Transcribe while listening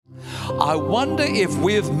I wonder if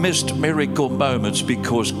we've missed miracle moments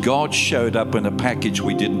because God showed up in a package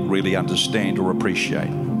we didn't really understand or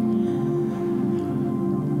appreciate.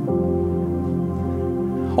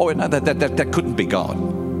 Oh, no, that couldn't be God.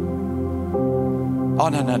 Oh,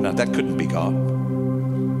 no, that couldn't be God.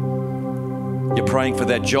 You're praying for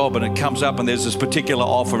that job and it comes up and there's this particular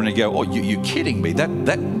offer and you go, oh, you're kidding me. That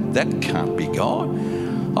can't be God.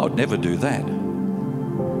 I would never do that.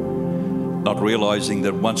 Not realizing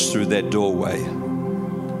that once through that doorway.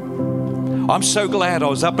 I'm so glad I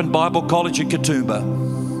was up in Bible College in Katoomba.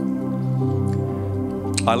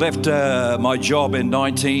 I left my job in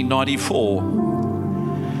 1994.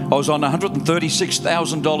 I was on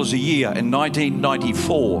 $136,000 a year in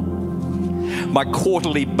 1994. My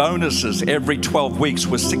quarterly bonuses every 12 weeks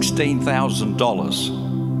was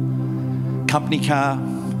 $16,000. Company car,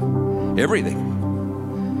 everything.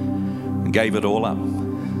 And gave it all up.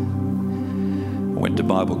 I went to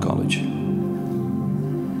Bible college.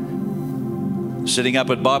 Sitting up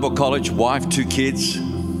at Bible college, wife, 2 kids. I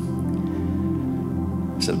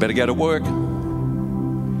said, I better go to work.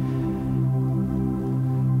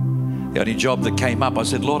 The only job that came up, I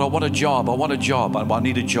said, Lord, I want a job. I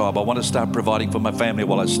need a job. I want to start providing for my family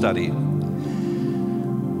while I study.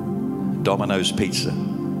 Domino's Pizza.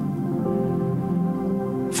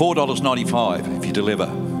 $4.95 if you deliver.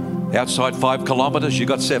 Outside 5 kilometers, you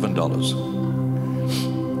got $7.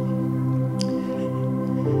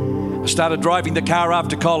 I started driving the car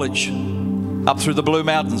after college up through the Blue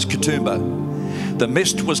Mountains, Katoomba. The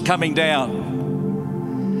mist was coming down.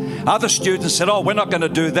 Other students said, oh, we're not going to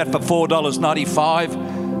do that for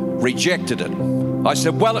 $4.95. Rejected it. I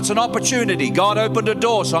said, well, it's an opportunity. God opened a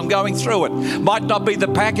door, so I'm going through it. Might not be the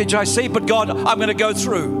package I see, but God, I'm going to go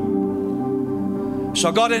through. So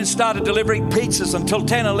I got in and started delivering pizzas until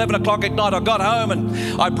 10, 11 o'clock at night. I got home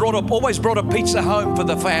and I always brought a pizza home for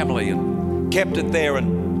the family and kept it there.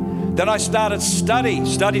 And then I started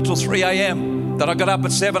study till 3 a.m. Then I got up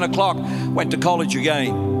at 7 o'clock, went to college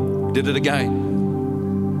again, did it again.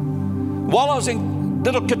 While I was in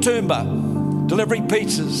little Katoomba delivering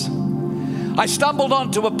pizzas, I stumbled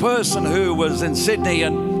onto a person who was in Sydney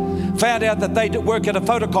and found out that they work at a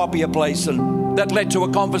photocopier place, and that led to a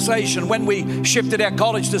conversation. When we shifted our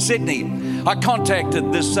college to Sydney, I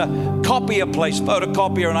contacted this copier place,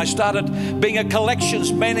 photocopier, and I started being a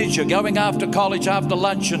collections manager, going after college after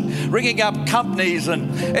lunch and ringing up companies,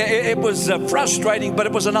 and it was frustrating, but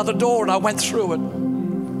it was another door and I went through it. I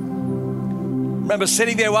remember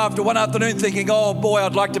sitting there after one afternoon thinking, oh boy,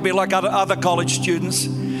 I'd like to be like other college students.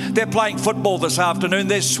 They're playing football this afternoon,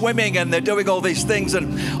 they're swimming and they're doing all these things,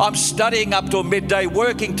 and I'm studying up till midday,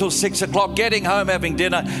 working till 6 o'clock, getting home, having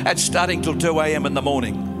dinner and studying till 2 a.m. in the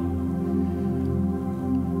morning.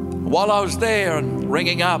 While I was there and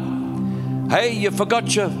ringing up, hey, you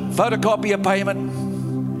forgot your photocopier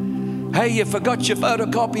payment. Hey, you forgot your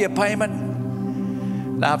photocopier payment.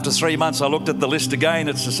 And after 3 months, I looked at the list again.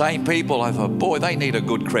 It's the same people. I thought, boy, they need a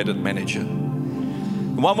good credit manager.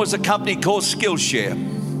 One was a company called Skillshare.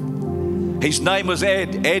 His name was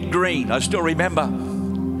Ed Green. I still remember.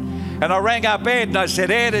 And I rang up Ed and I said,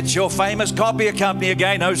 Ed, it's your famous copier company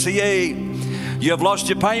again, OCE. You've lost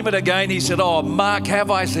your payment again. He said, oh, Mark, have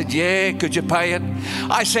I? I said, yeah, could you pay it?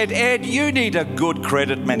 I said, Ed, you need a good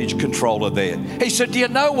credit manager controller there. He said, do you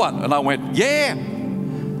know one? And I went, yeah.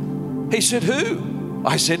 He said, who?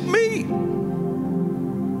 I said, me.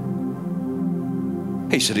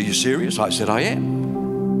 He said, are you serious? I said, I am.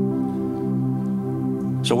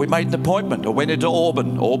 So we made an appointment. I went into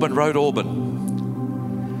Auburn Road, Auburn.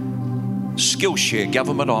 Skillshare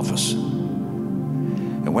government office.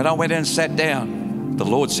 And when I went in and sat down, the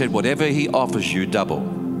Lord said, whatever he offers you, double.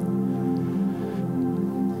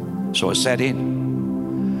 So I sat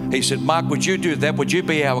in. He said, Mark, would you do that? Would you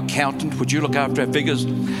be our accountant? Would you look after our figures?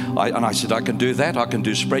 And I said, I can do that. I can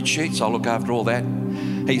do spreadsheets. I'll look after all that.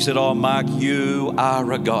 He said, oh, Mark, you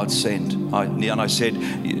are a godsend. And I said,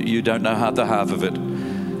 you don't know the half of it.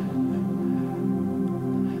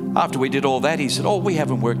 After we did all that, he said, oh, we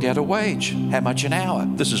haven't worked out a wage. How much an hour?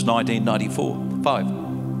 This is 1994, 5.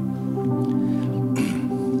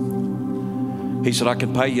 He said, I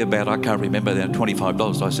can pay you about, I can't remember that,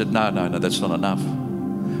 $25. I said, no, that's not enough.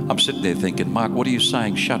 I'm sitting there thinking, Mark, what are you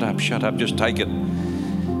saying? Shut up, just take it.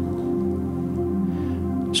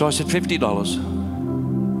 So I said,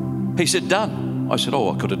 $50. He said, done. I said,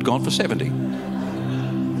 oh, I could have gone for 70.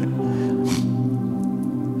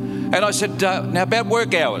 And I said, now about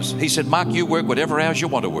work hours. He said, Mark, you work whatever hours you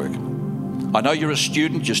want to work. I know you're a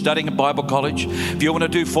student, you're studying at Bible college. If you want to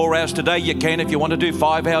do 4 hours today, you can. If you want to do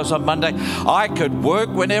 5 hours on Monday, I could work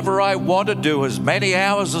whenever I wanted, do as many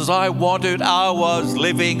hours as I wanted. I was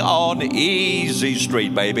living on easy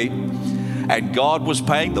street, baby. And God was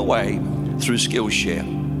paying the way through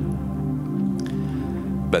Skillshare.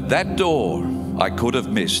 But that door I could have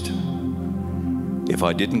missed if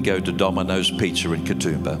I didn't go to Domino's Pizza in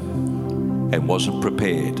Katoomba and wasn't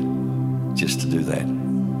prepared just to do that.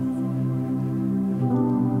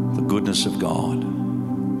 The goodness of God.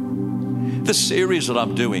 The series that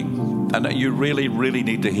I'm doing, and you really, really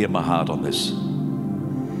need to hear my heart on this.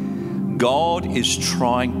 God is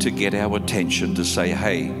trying to get our attention to say,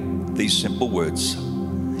 hey, these simple words,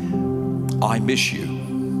 I miss you.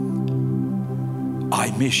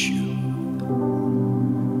 I miss you.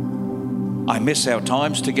 I miss our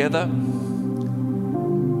times together.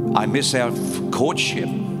 I miss our courtship.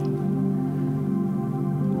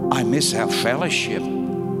 I miss our fellowship.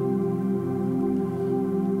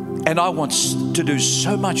 And I want to do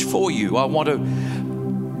so much for you. I want to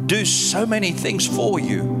do so many things for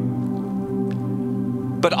you.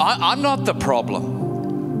 But I'm not the problem.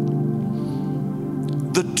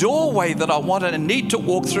 The doorway that I want and need to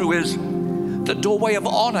walk through is the doorway of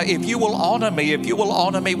honor. If you will honor me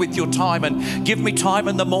with your time and give me time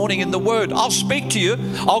in the morning in the Word, I'll speak to you.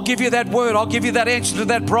 I'll give you that word. I'll give you that answer to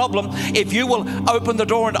that problem. If you will open the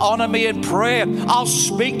door and honor me in prayer, I'll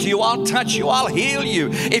speak to you. I'll touch you. I'll heal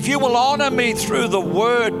you. If you will honor me through the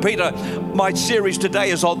Word, Peter, my series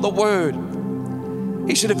today is on the Word.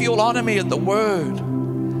 He said, if you'll honor me in the Word,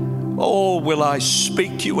 oh, will I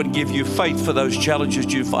speak to you and give you faith for those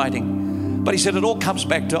challenges you're fighting. But he said, it all comes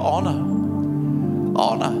back to honor.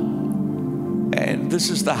 Honor. And this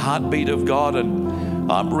is the heartbeat of God, and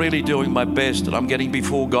I'm really doing my best, and I'm getting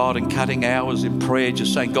before God and cutting hours in prayer,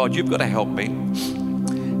 just saying, God, you've got to help me.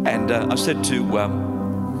 And I said to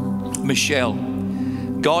Michelle,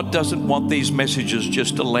 God doesn't want these messages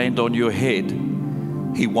just to land on your head.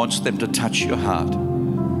 He wants them to touch your heart.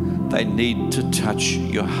 They need to touch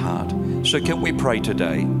your heart. So can we pray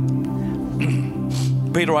today?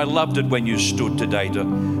 Peter, I loved it when you stood today to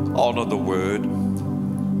honor the Word.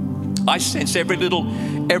 I sense every little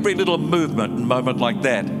movement and moment like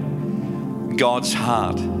that, God's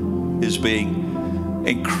heart is being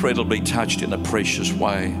incredibly touched in a precious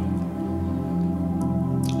way.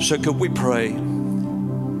 So could we pray?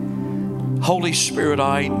 Holy Spirit,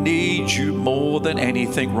 I need you more than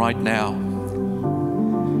anything right now.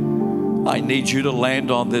 I need you to land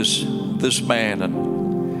on this man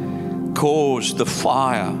and cause the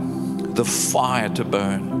fire to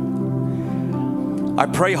burn. I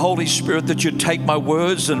pray, Holy Spirit, that you take my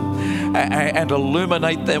words and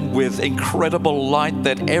illuminate them with incredible light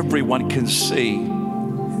that everyone can see.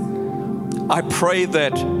 I pray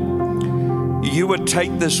that you would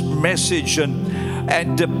take this message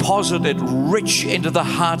and deposit it rich into the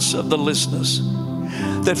hearts of the listeners.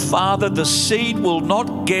 That, Father, the seed will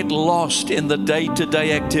not get lost in the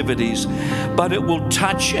day-to-day activities, but it will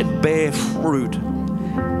touch and bear fruit.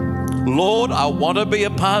 Lord, I want to be a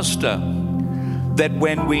pastor that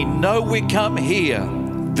when we know we come here,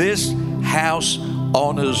 this house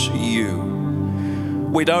honors you.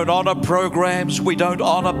 We don't honor programs. We don't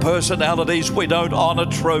honor personalities. We don't honor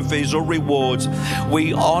trophies or rewards.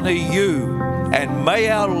 We honor you. And may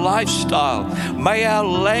our lifestyle, may our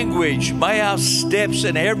language, may our steps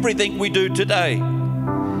and everything we do today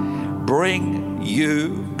bring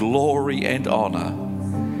you glory and honor.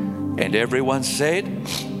 And everyone said,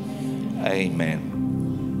 amen.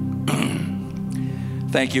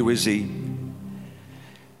 Thank you, Izzy.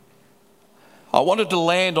 I wanted to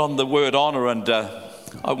land on the word honor, and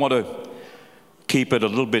I want to keep it a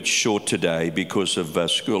little bit short today because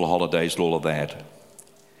of school holidays and all of that.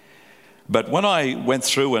 But when I went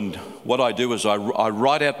through, and what I do is I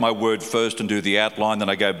write out my word first and do the outline, then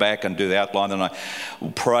I go back and do the outline, then I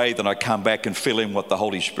pray, then I come back and fill in what the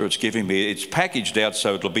Holy Spirit's giving me. It's packaged out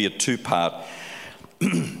so it'll be a two-part.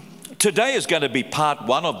 Today is going to be part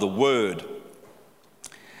one of the word.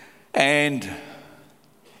 And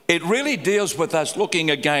it really deals with us looking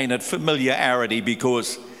again at familiarity,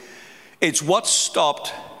 because it's what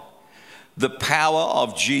stopped the power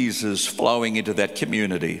of Jesus flowing into that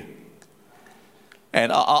community.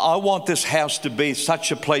 And I want this house to be such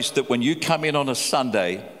a place that when you come in on a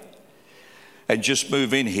Sunday and just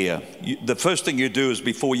move in here, the first thing you do is,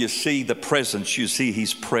 before you see the presence, you see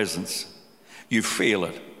his presence. You feel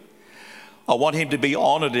it. I want him to be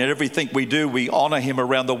honored in everything we do. We honor him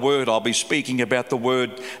around the word. I'll be speaking about the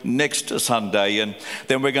word next Sunday. And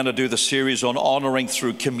then we're going to do the series on honoring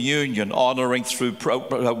through communion, honoring through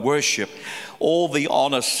worship, all the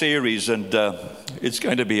honor series. And it's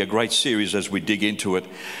going to be a great series as we dig into it.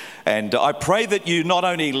 And I pray that you not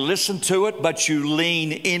only listen to it, but you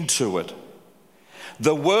lean into it.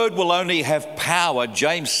 The word will only have power,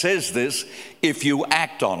 James says this, if you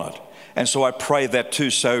act on it. And so I pray that too.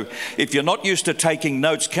 So if you're not used to taking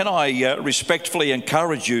notes, can I respectfully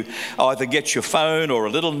encourage you, either get your phone or a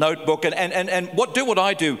little notebook and what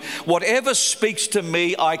I do. Whatever speaks to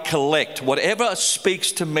me, I collect. Whatever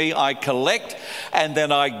speaks to me, I collect. And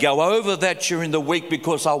then I go over that during the week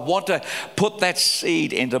because I want to put that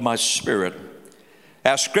seed into my spirit.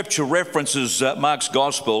 Our scripture references Mark's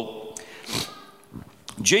gospel.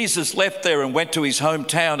 Jesus left there and went to his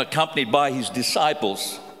hometown accompanied by his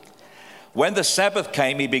disciples. When the Sabbath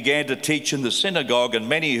came, he began to teach in the synagogue, and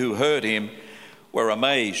many who heard him were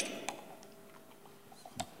amazed.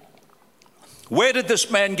 Where did this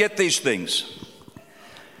man get these things?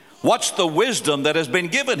 What's the wisdom that has been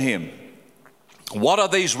given him? What are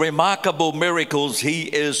these remarkable miracles he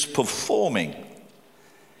is performing?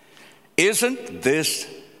 Isn't this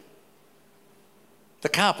the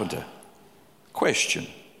carpenter? Question.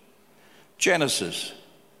 Genesis.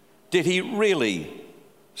 Did he really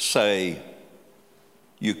say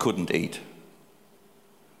you couldn't eat?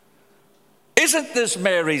 Isn't this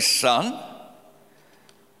Mary's son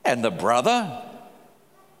and the brother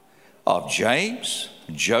of James,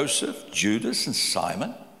 Joseph, Judas, and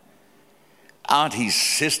Simon? Aren't his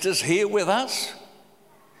sisters here with us?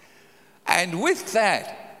 And with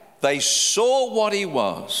that, they saw what he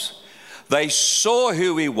was. They saw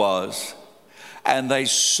who he was, and they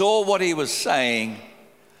saw what he was saying,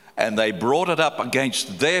 and they brought it up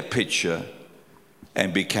against their picture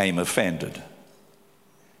and became offended.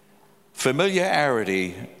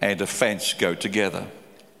 Familiarity and offense go together.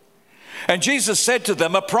 And Jesus said to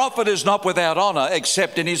them, a prophet is not without honor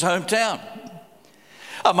except in his hometown,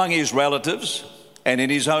 among his relatives, and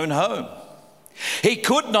in his own home. He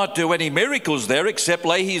could not do any miracles there except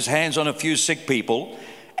lay his hands on a few sick people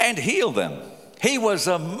and heal them. He was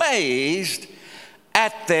amazed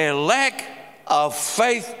at their lack of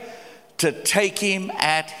faith to take him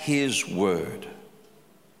at his word.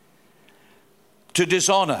 To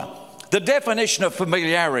dishonor. The definition of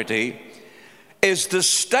familiarity is the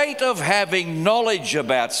state of having knowledge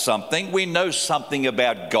about something. We know something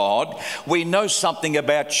about God. We know something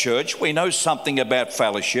about church. We know something about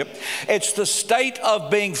fellowship. It's the state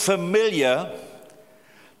of being familiar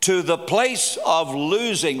to the place of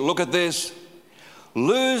losing. Look at this.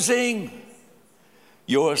 Losing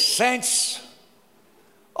your sense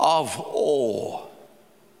of awe.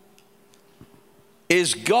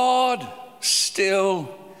 Is God still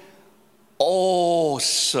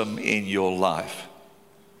awesome in your life?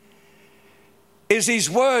 Is his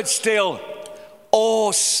word still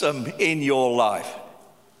awesome in your life?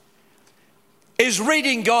 Is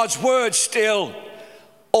reading God's word still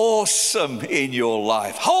awesome in your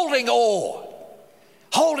life? Holding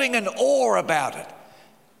an awe about it.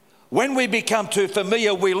 When we become too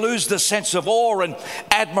familiar, we lose the sense of awe and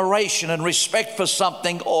admiration and respect for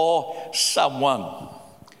something or someone.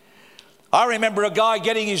 I remember a guy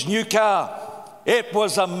getting his new car. It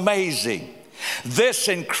was amazing. This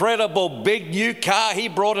incredible big new car, he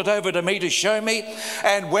brought it over to me to show me.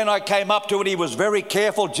 And when I came up to it, he was very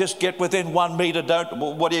careful. Just get within 1 meter.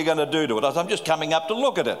 What are you going to do to it? I said, I'm just coming up to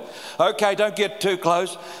look at it. Okay, don't get too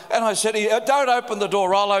close. And I said, don't open the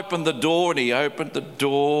door. I'll open the door. And he opened the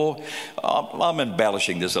door. I'm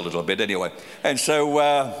embellishing this a little bit anyway. And so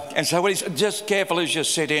when he's just careful as you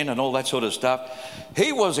sit in and all that sort of stuff,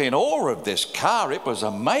 he was in awe of this car. It was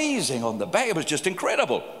amazing on the back. It was just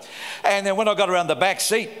incredible. And then when I got around the back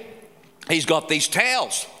seat, he's got these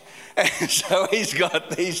towels. And so he's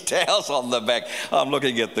got these towels on the back. I'm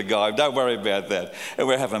looking at the guy. Don't worry about that.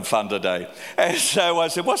 We're having fun today. And so I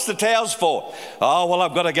said, what's the towels for? Oh, well,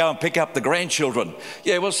 I've got to go and pick up the grandchildren.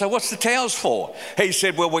 Yeah, well, so what's the towels for? He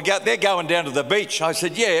said, well, they're going down to the beach. I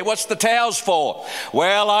said, yeah, what's the towels for?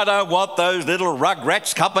 Well, I don't want those little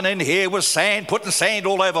rugrats coming in here with sand, putting sand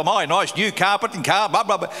all over my nice new carpet and car, blah,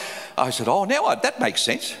 blah, blah. I said, oh, now that makes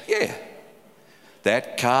sense. Yeah.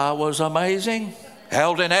 That car was amazing.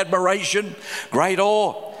 Held in admiration, great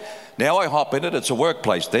awe. Now I hop in it, it's a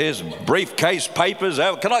workplace. There's briefcase, papers.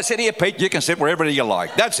 Oh, can I sit here, Pete? You can sit wherever you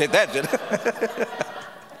like. That's it.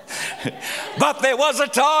 But there was a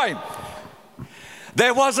time.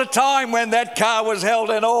 There was a time when that car was held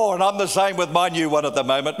in awe, and I'm the same with my new one at the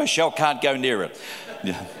moment. Michelle can't go near it,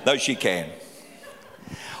 though she can.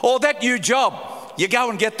 Or that new job. You go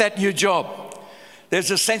and get that new job.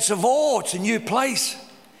 There's a sense of awe. It's a new place.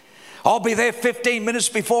 I'll be there 15 minutes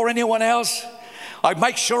before anyone else. I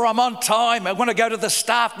make sure I'm on time. And when I go to the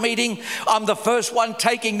staff meeting, I'm the first one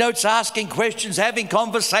taking notes, asking questions, having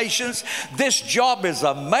conversations. This job is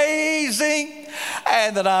amazing.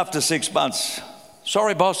 And then after 6 months,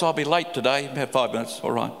 sorry, boss, I'll be late today. About 5 minutes,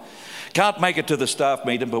 all right. Can't make it to the staff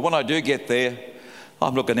meeting, but when I do get there,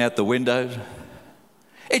 I'm looking out the window.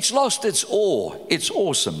 It's lost its awe, its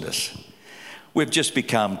awesomeness. We've just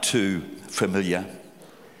become too familiar.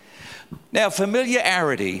 Now,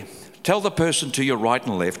 familiarity, tell the person to your right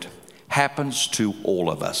and left, happens to all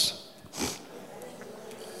of us.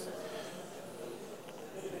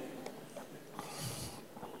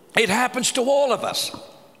 It happens to all of us.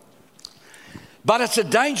 But it's a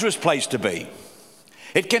dangerous place to be.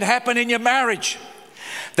 It can happen in your marriage.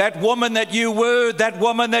 That woman that you wooed, that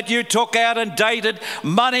woman that you took out and dated,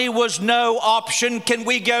 money was no option. Can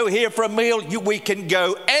we go here for a meal? We can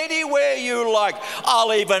go anywhere you like.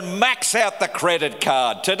 I'll even max out the credit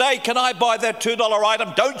card. Today, can I buy that $2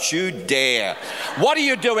 item? Don't you dare. What are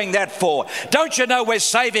you doing that for? Don't you know we're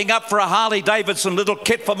saving up for a Harley Davidson little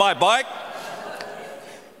kit for my bike?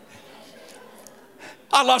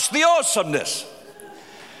 I lost the awesomeness.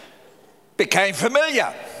 Became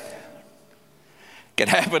familiar. Can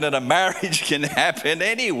happen in a marriage, can happen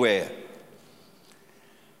anywhere.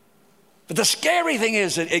 But the scary thing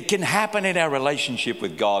is that it can happen in our relationship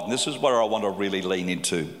with God. And this is where I want to really lean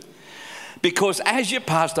into. Because as your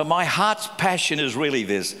pastor, my heart's passion is really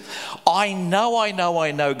this. I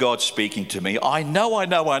know God's speaking to me. I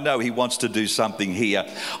know He wants to do something here.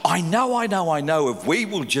 I know if we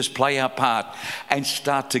will just play our part and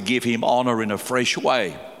start to give Him honor in a fresh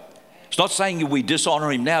way. It's not saying we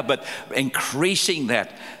dishonor Him now, but increasing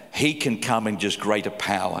that, He can come in just greater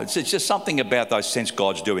power. It's just something about that I sense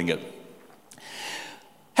God's doing it.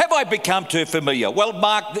 Have I become too familiar? Well,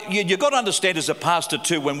 Mark, you've got to understand as a pastor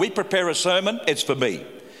too, when we prepare a sermon, it's for me.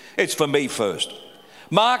 It's for me first.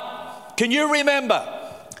 Mark, can you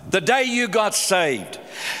remember the day you got saved?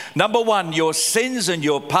 Number one, your sins and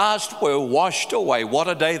your past were washed away. What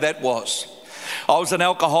a day that was. I was an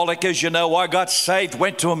alcoholic, as you know. I got saved,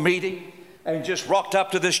 went to a meeting and just rocked up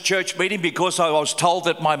to this church meeting because I was told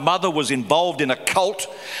that my mother was involved in a cult.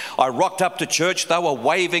 I rocked up to church. They were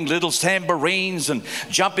waving little tambourines and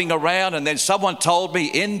jumping around. And then someone told me,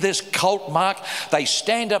 in this cult, Mark, they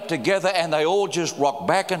stand up together and they all just rock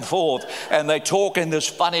back and forth and they talk in this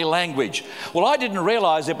funny language. Well, I didn't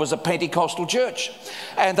realize it was a Pentecostal church.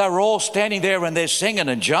 And they were all standing there and they're singing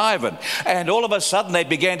and jiving. And all of a sudden they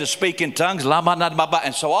began to speak in tongues.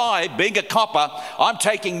 And so I, being a copper, I'm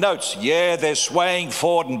taking notes. Yeah, they're swaying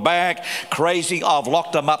forward and back, crazy. I've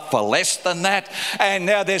locked them up for less than that. And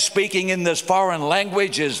now they're speaking in this foreign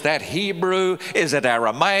language. Is that Hebrew? Is it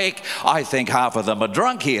Aramaic? I think half of them are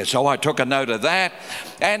drunk here. So I took a note of that.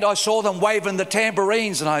 And I saw them waving the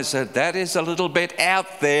tambourines. And I said, that is a little bit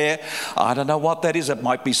out there. I don't know what that is. It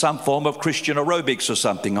might be some form of Christian aerobics or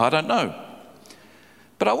something. I don't know.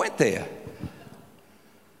 But I went there.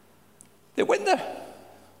 Then when the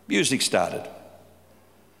music started,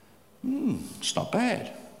 it's not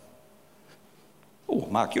bad. Oh,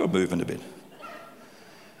 Mark, you're moving a bit.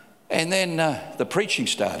 And then the preaching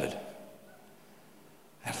started.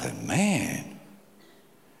 And I thought, man,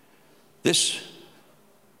 this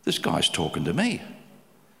guy's talking to me.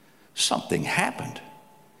 Something happened.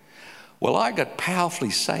 Well, I got powerfully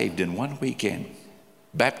saved in one weekend,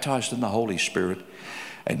 baptized in the Holy Spirit,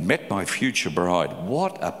 and met my future bride.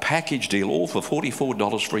 What a package deal, all for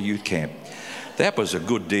 $44 for a youth camp. That was a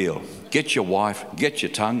good deal. Get your wife, get your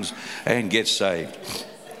tongues, and get saved.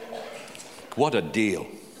 What a deal.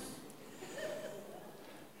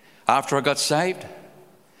 After I got saved,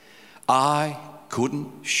 I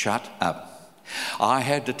couldn't shut up. I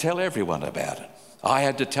had to tell everyone about it. I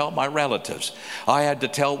had to tell my relatives. I had to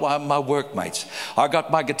tell my workmates. I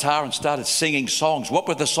got my guitar and started singing songs. What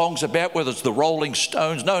were the songs about? Whether it's the Rolling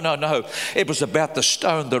Stones? No. It was about the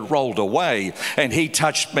stone that rolled away. And He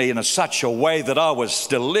touched me in such a way that I was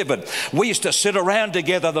delivered. We used to sit around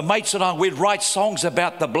together, the mates and I, we'd write songs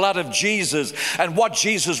about the blood of Jesus and what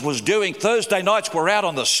Jesus was doing. Thursday nights we're out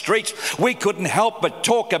on the streets. We couldn't help but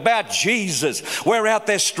talk about Jesus. We're out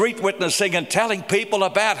there street witnessing and telling people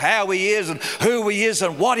about how He is and who He is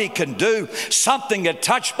and what He can do. Something had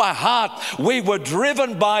touched my heart. We were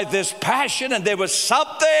driven by this passion and there was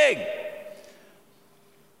something.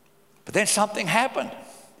 But then something happened.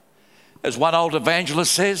 As one old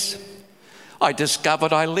evangelist says, I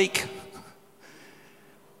discovered I leak.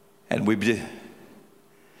 And I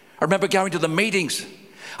remember going to the meetings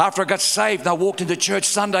After I got saved, I walked into church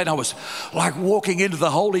Sunday and I was like walking into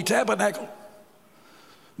the Holy Tabernacle.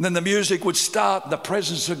 And then the music would start and the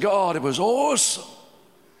presence of God. It was awesome.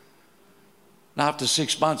 And after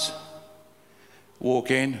 6 months, walk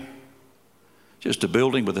in, just a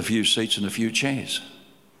building with a few seats and a few chairs.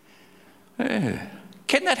 Yeah.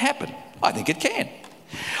 Can that happen? I think it can.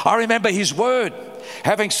 I remember his word,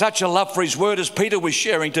 having such a love for his word as Peter was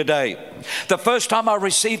sharing today. The first time I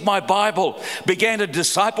received my Bible, began a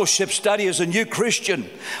discipleship study as a new Christian.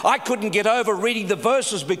 I couldn't get over reading the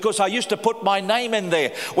verses because I used to put my name in there.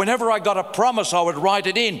 Whenever I got a promise, I would write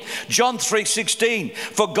it in. John 3:16,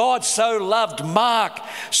 for God so loved Mark,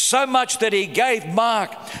 so much that he gave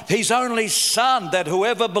Mark his only son, that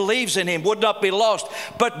whoever believes in him would not be lost,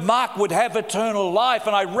 but Mark would have eternal life.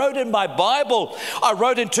 And I wrote in my Bible, I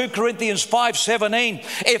wrote in 2 Corinthians 5:17,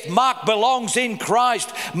 if Mark belongs in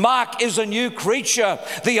Christ, Mark is a new creature.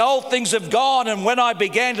 The old things have gone. And when I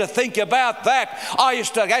began to think about that, I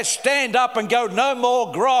used to stand up and go, no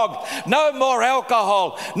more grog, no more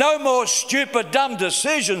alcohol, no more stupid, dumb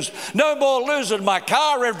decisions, no more losing my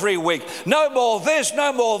car every week, no more this,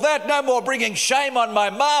 no more that, no more bringing shame on my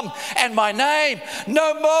mum and my name,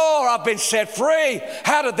 no more. I've been set free.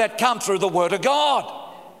 How did that come? Through the Word of God.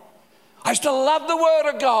 I used to love the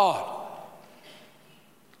Word of God.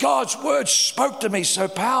 God's word spoke to me so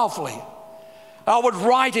powerfully. I would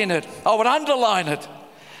write in it. I would underline it.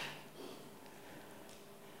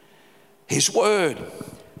 His word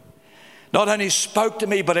not only spoke to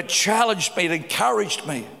me, but it challenged me, it encouraged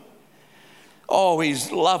me. Oh,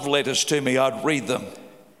 his love letters to me, I'd read them.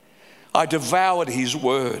 I devoured his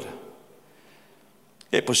word.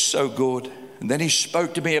 It was so good. And then he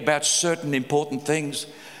spoke to me about certain important things.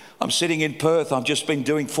 I'm sitting in Perth. I've just been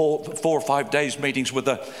doing 4 or 5 days meetings with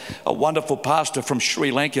a wonderful pastor from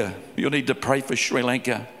Sri Lanka. You'll need to pray for Sri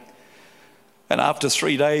Lanka. And after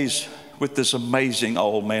 3 days with this amazing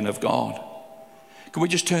old man of God. Can we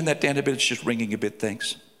just turn that down a bit? It's just ringing a bit,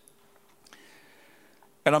 thanks.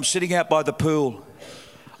 And I'm sitting out by the pool,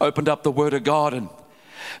 opened up the Word of God, and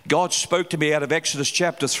God spoke to me out of Exodus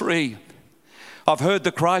chapter 3. I've heard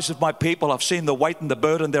the cries of my people. I've seen the weight and the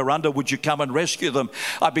burden they're under. Would you come and rescue them?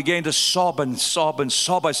 I began to sob and sob and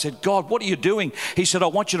sob. I said, God, what are you doing? He said, I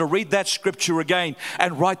want you to read that scripture again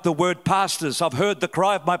and write the word pastors. I've heard the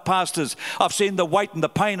cry of my pastors. I've seen the weight and the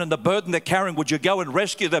pain and the burden they're carrying. Would you go and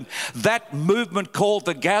rescue them? That movement called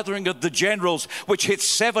the Gathering of the Generals, which hit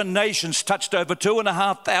 7 nations, touched over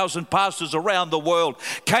 2,500 pastors around the world,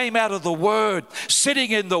 came out of the Word, sitting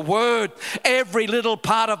in the Word. Every little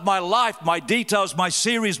part of my life, my details, my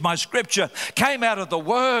series, my scripture came out of the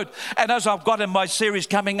Word. And as I've got in my series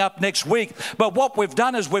coming up next week, but what we've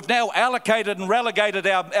done is we've now allocated and relegated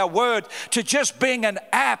our Word to just being an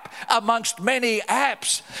app amongst many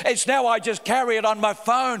apps. It's now I just carry it on my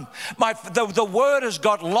phone. The Word has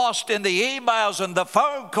got lost in the emails and the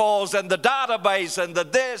phone calls and the database and the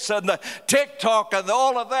this and the TikTok and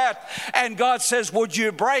all of that. And God says, would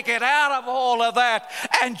you break it out of all of that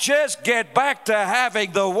and just get back to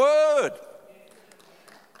having the Word?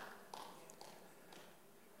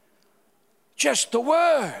 Just the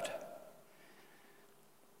Word.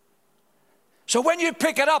 So when you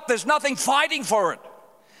pick it up, there's nothing fighting for it.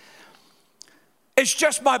 It's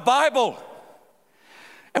just my Bible.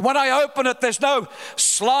 And when I open it, there's no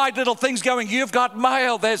slide little things going, you've got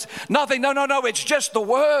mail. There's nothing. No. It's just the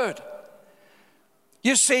Word.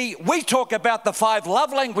 You see, we talk about the 5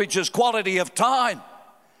 love languages, quality of time.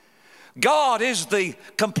 God is the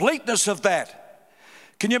completeness of that.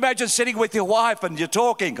 Can you imagine sitting with your wife and you're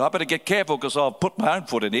talking? I better get careful because I'll put my own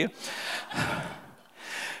foot in here.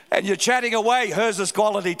 And you're chatting away, hers is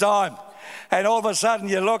quality time. And all of a sudden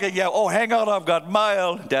you're looking, oh, hang on, I've got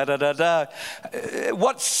mail, da-da-da-da.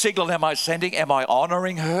 What signal am I sending? Am I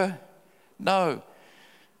honoring her? No,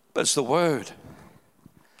 but it's the Word.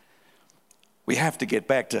 We have to get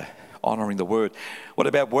back to honoring the Word. What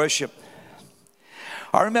about worship?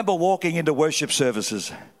 I remember walking into worship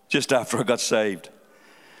services just after I got saved.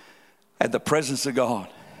 And the presence of God,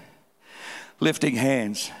 lifting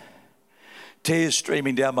hands, tears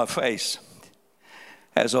streaming down my face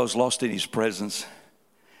as I was lost in His presence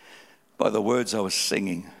by the words I was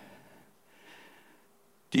singing.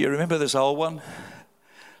 Do you remember this old one?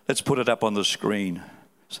 Let's put it up on the screen.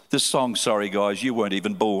 This song, sorry guys, you weren't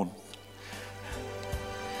even born.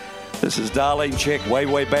 This is Darlene Zschech, way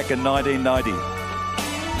back in 1990.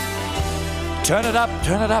 Turn it up,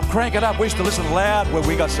 crank it up. We used to listen loud when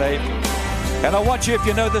we got saved. And I want you, if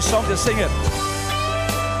you know this song, to sing it.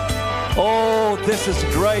 Oh, this is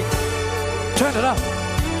great. Turn it up.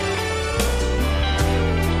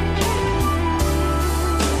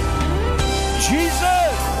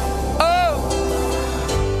 Jesus.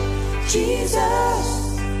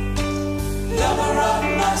 lover of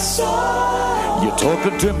my soul. You're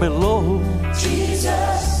talking to me, Lord.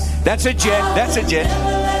 Jesus, That's it, Jen. That's it, Jen.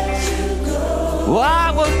 never let you go. Oh,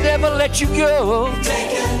 I will never let you go.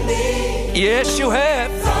 Taken me Yes, you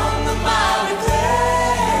have. from the miry clay.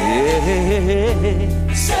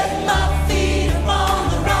 Yeah. Set my feet upon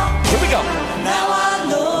the rock. Here we go. Now I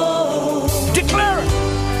know Declare it.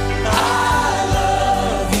 I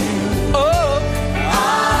love you. Oh,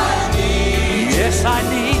 I need yes, I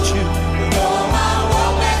need you. all my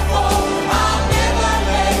world before. I'll never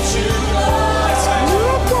let you go.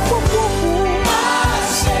 My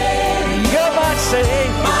Savior, You're my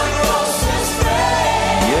Savior. my closest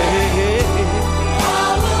friend. Yeah. I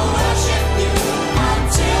will worship you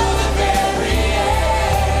until the very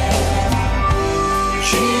end.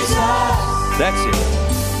 Jesus, That's it.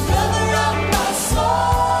 lover of my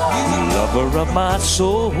soul. Lover of my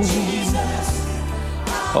soul. Jesus,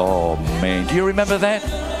 Oh, man. Do you remember that?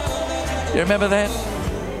 You remember that?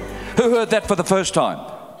 Who heard that for the first time?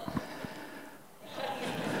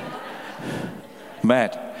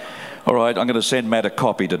 Matt. All right, I'm going to send Matt a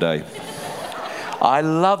copy today. I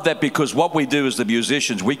love that because what we do as the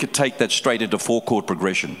musicians, we could take that straight into 4-chord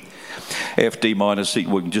progression. F, D minor, C,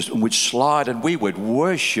 we'd slide and we would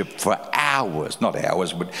worship for hours. Not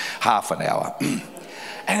hours, but half an hour.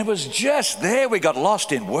 And it was just there we got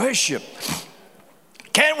lost in worship.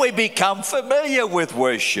 Can we become familiar with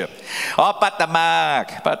worship? Oh, but the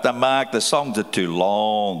mark, the songs are too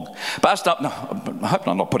long. Pastor, no, I hope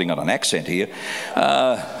I'm not putting on an accent here.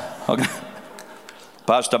 Okay.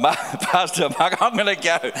 Pastor Mark, I'm going to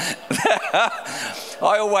go.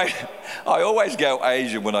 I always go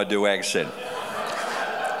Asian when I do accent.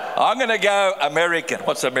 I'm going to go American.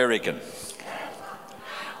 What's American?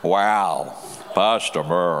 Wow, Pastor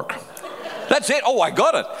Mark. That's it. Oh, I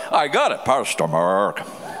got it. Pastor Mark.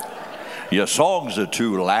 Your songs are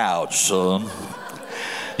too loud, son.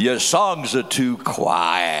 Your songs are too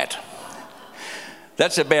quiet.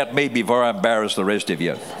 That's about me before I embarrass the rest of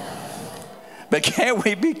you. But can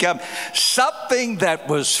we become something that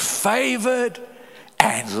was favored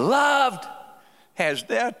and loved has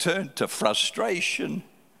now turned to frustration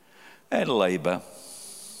and labor?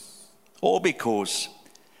 All because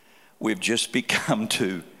we've just become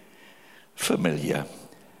too familiar.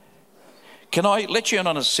 Can I let you in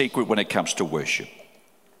on a secret when it comes to worship?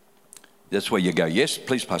 That's where you go. Yes,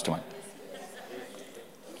 please, Pastor Mike.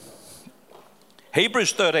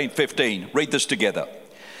 Hebrews 13:15. Read this together.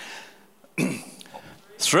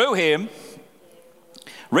 Through him,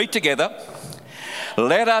 read together.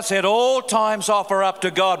 Let us at all times offer up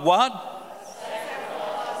to God what?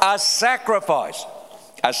 A sacrifice.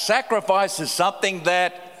 A sacrifice is something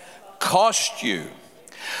that cost you.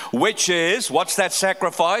 Which is, what's that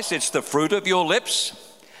sacrifice? It's the fruit of your lips.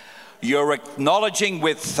 You're acknowledging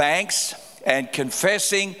with thanks and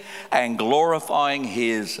confessing and glorifying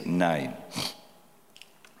his name.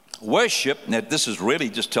 Worship, now this is really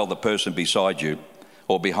just tell the person beside you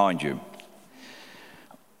or behind you.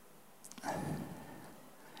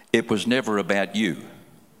 It was never about you.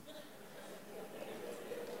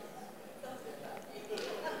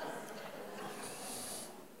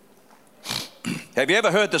 Have you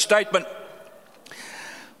ever heard the statement,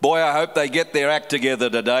 boy, I hope they get their act together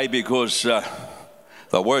today because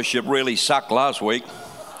the worship really sucked last week?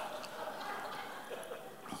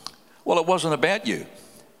 Well, it wasn't about you.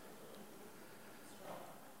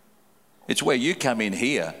 It's where you come in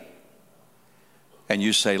here and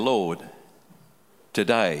you say, Lord,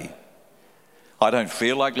 today I don't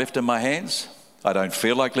feel like lifting my hands. I don't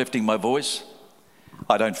feel like lifting my voice.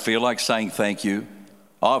 I don't feel like saying thank you.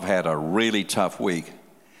 I've had a really tough week,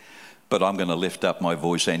 but I'm going to lift up my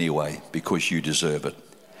voice anyway because you deserve it.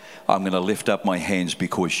 I'm going to lift up my hands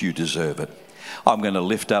because you deserve it. I'm going to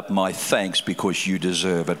lift up my thanks because you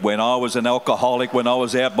deserve it. When I was an alcoholic, when I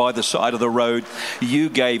was out by the side of the road, you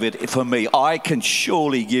gave it for me. I can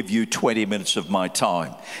surely give you 20 minutes of my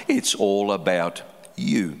time. It's all about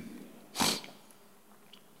you.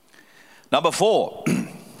 Number 4.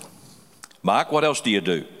 Mark, what else do you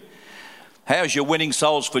do? How's your winning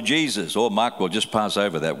souls for Jesus? Or Mark will just pass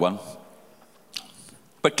over that one.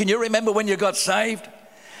 But can you remember when you got saved?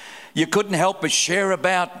 You couldn't help but share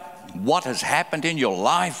about what has happened in your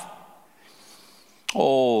life.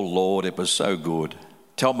 Oh, Lord, it was so good.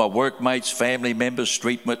 Tell my workmates, family members,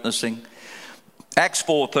 street witnessing. Acts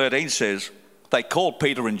 4:13 says, they called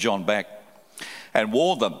Peter and John back and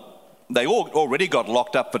warned them. They already got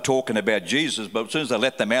locked up for talking about Jesus, but as soon as they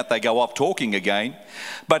let them out, they go off talking again.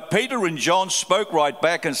 But Peter and John spoke right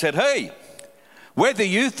back and said, hey, whether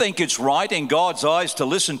you think it's right in God's eyes to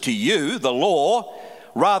listen to you, the law,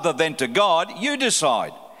 rather than to God, you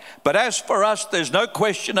decide. But as for us, there's no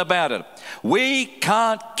question about it. We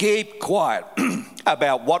can't keep quiet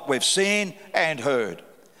about what we've seen and heard.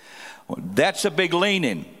 That's a big lean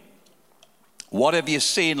in. What have you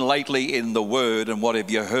seen lately in the Word, and what have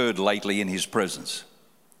you heard lately in His presence?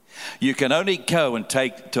 You can only go and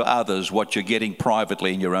take to others what you're getting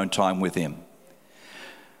privately in your own time with Him.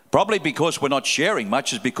 Probably because we're not sharing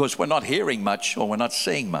much is because we're not hearing much or we're not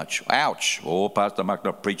seeing much. Ouch. Oh, Pastor Mark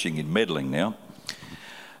not preaching and meddling now.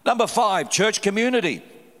 Number 5, church community.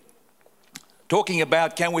 Talking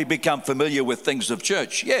about, can we become familiar with things of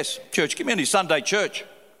church? Yes, church community, Sunday church.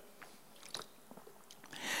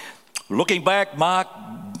 Looking back, Mark,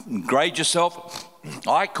 grade yourself.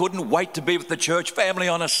 I couldn't wait to be with the church family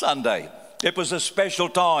on a Sunday. It was a special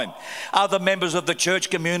time. Other members of the church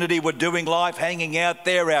community were doing life, hanging out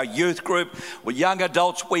there. Our youth group, with young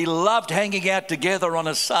adults, we loved hanging out together on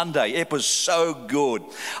a Sunday. It was so good.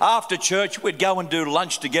 After church, we'd go and do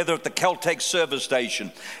lunch together at the Caltex service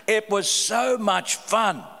station. It was so much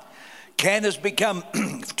fun. Can this become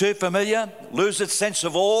too familiar? Lose its sense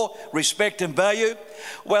of awe, respect and value?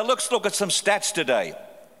 Well, let's look at some stats today.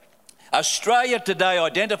 Australia today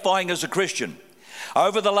identifying as a Christian.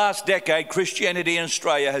 Over the last decade, Christianity in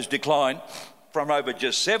Australia has declined from over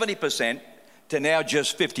just 70% to now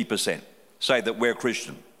just 50% say that we're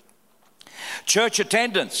Christian. Church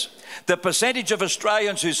attendance. The percentage of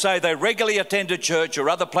Australians who say they regularly attend a church or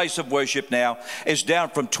other place of worship now is down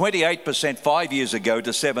from 28% 5 years ago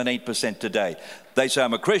to 17% today. They say,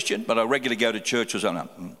 I'm a Christian, but I regularly go to church or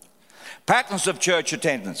something. Patterns of church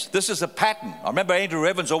attendance. This is a pattern. I remember Andrew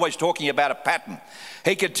Evans always talking about a pattern.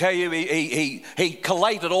 He could tell you he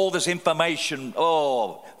collated all this information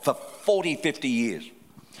for 40, 50 years.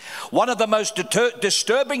 One of the most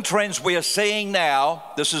disturbing trends we are seeing now,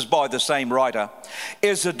 this is by the same writer,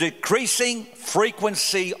 is a decreasing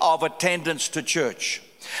frequency of attendance to church.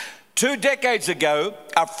 2 decades ago,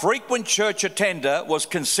 a frequent church attender was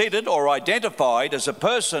considered or identified as a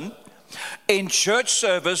person in church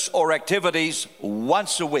service or activities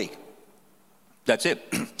once a week. That's it.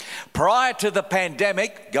 Prior to the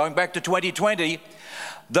pandemic, going back to 2020,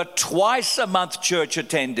 the twice-a-month church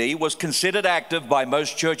attendee was considered active by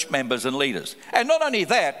most church members and leaders. And not only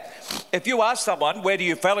that, if you ask someone, where do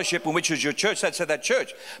you fellowship and which is your church, they'd say that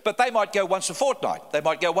church. But they might go once a fortnight. They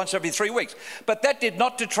might go once every 3 weeks. But that did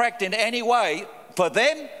not detract in any way. For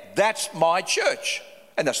them, that's my church.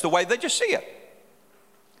 And that's the way they just see it.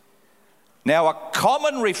 Now, a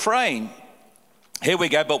common refrain, here we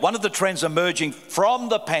go, but one of the trends emerging from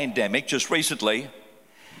the pandemic just recently,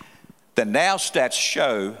 the Now stats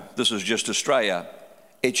show, this is just Australia,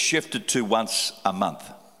 it's shifted to once a month.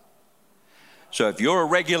 So if you're a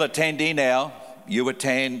regular attendee now, you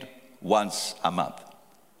attend once a month.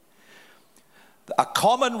 A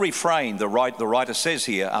common refrain, the writer says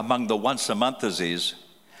here, among the once a monthers is,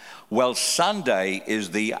 well, Sunday is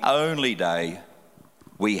the only day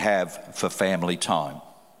we have for family time.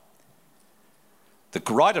 The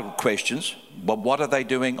writer questions, well, what are they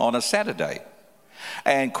doing on a Saturday?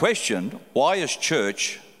 And questioned, why is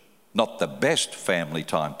church not the best family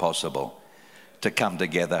time possible to come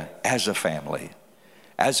together as a family,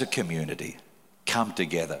 as a community, come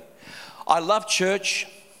together? I love church.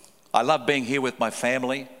 I love being here with my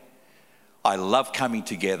family. I love coming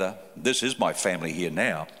together. This is my family here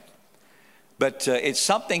now. But it's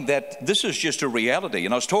something that, this is just a reality.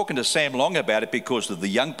 And I was talking to Sam Long about it because of the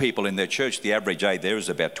young people in their church. The average age there is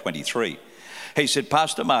about 23. He said,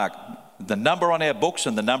 Pastor Mark, the number on our books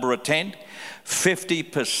and the number attend,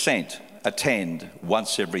 50% attend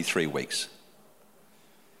once every 3 weeks.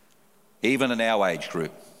 Even in our age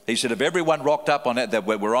group. He said, if everyone rocked up on it that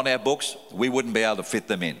were on our books, we wouldn't be able to fit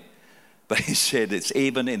them in. But he said it's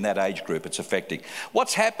even in that age group, it's affecting.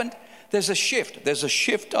 What's happened? There's a shift. There's a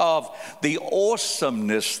shift of the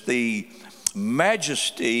awesomeness, the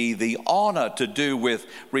majesty, the honor to do with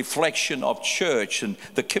reflection of church and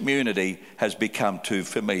the community has become too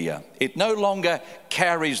familiar. It no longer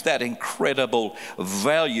carries that incredible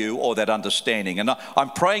value or that understanding. And I'm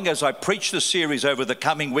praying as I preach the series over the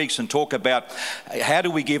coming weeks and talk about how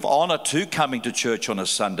do we give honor to coming to church on a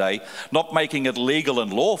Sunday, not making it legal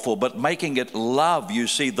and lawful, but making it love. You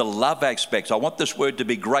see the love aspects. I want this word to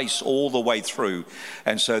be grace all the way through,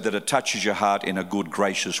 and so that it touches your heart in a good,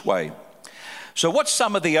 gracious way. So what's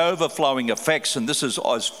some of the overflowing effects? And this is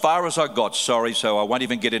as far as I got, sorry, so I won't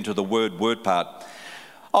even get into the word part.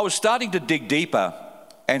 I was starting to dig deeper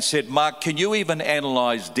and said, Mark, can you even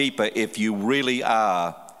analyze deeper if you really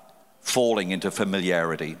are falling into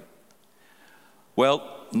familiarity?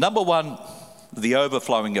 Well, number one, the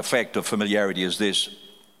overflowing effect of familiarity is this.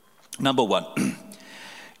 Number one,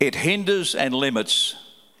 it hinders and limits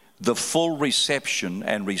the full reception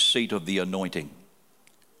and receipt of the anointing.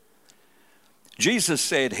 Jesus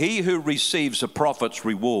said, he who receives a prophet's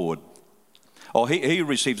reward, or he who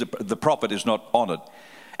receives the prophet is not honored.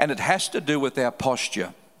 And it has to do with our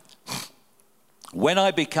posture. When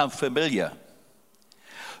I become familiar,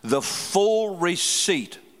 the full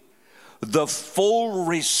receipt, the full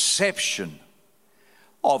reception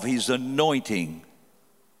of his anointing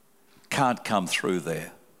can't come through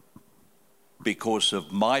there because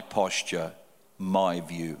of my posture, my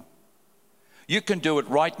view. You can do it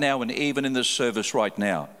right now, and even in this service right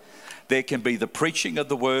now. There can be the preaching of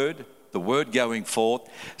the word going forth.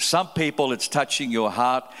 Some people, it's touching your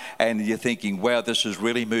heart and you're thinking, wow, this is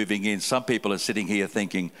really moving in. Some people are sitting here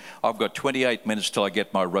thinking, I've got 28 minutes till I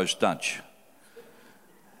get my roast lunch.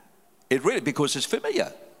 It really, because it's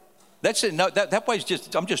familiar. That's it. No, that way's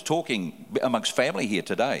just, I'm just talking amongst family here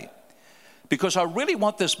today. Because I really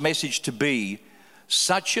want this message to be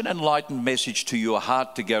such an enlightened message to your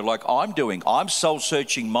heart to go like I'm doing. I'm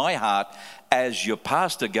soul-searching my heart as your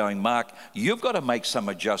pastor going, Mark, you've got to make some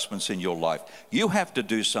adjustments in your life. You have to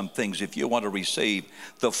do some things if you want to receive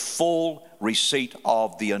the full receipt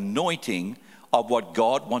of the anointing of what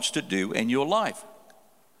God wants to do in your life.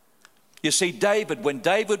 You see, David, when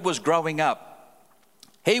David was growing up,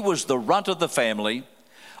 he was the runt of the family,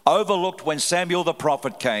 overlooked when Samuel the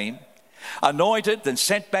prophet came, anointed, then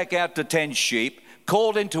sent back out to tend sheep,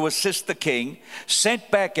 called in to assist the king,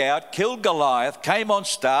 sent back out, killed Goliath, came on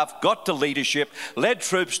staff, got to leadership, led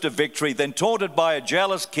troops to victory, then taunted by a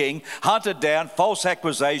jealous king, hunted down, false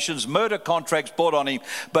accusations, murder contracts brought on him.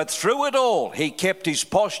 But through it all, he kept his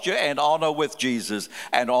posture and honor with Jesus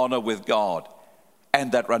and honor with God.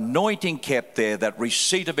 And that anointing kept there, that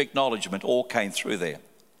receipt of acknowledgement all came through there.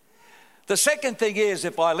 The second thing is,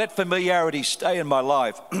 if I let familiarity stay in my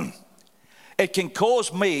life, it can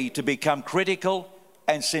cause me to become critical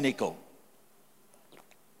and cynical.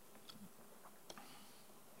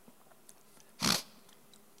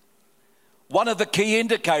 One of the key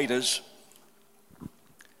indicators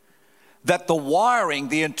that the wiring,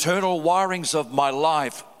 the internal wirings of my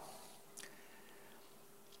life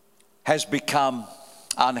has become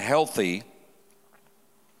unhealthy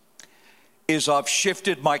is I've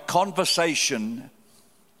shifted my conversation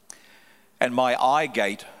and my eye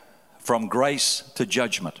gate from grace to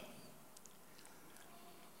judgment.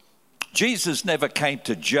 Jesus never came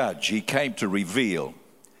to judge, he came to reveal.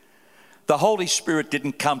 The Holy Spirit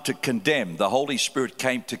didn't come to condemn, the Holy Spirit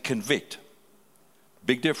came to convict.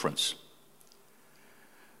 Big difference.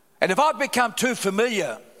 And if I've become too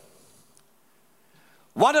familiar,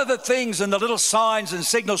 one of the things and the little signs and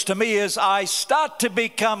signals to me is I start to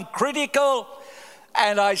become critical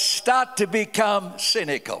and I start to become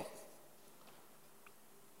cynical.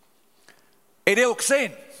 It ilks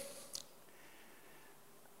in.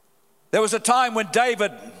 There was a time when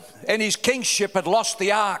David and his kingship had lost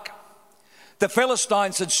the ark. The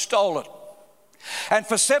Philistines had stolen it. And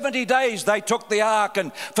for 70 days they took the ark,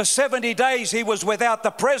 and for 70 days he was without the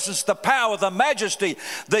presence, the power, the majesty,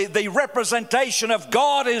 the representation of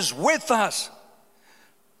God is with us.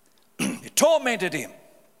 It tormented him.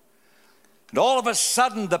 And all of a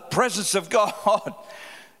sudden the presence of God,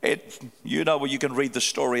 you can read the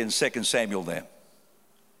story in 2 Samuel there.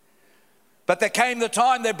 But there came the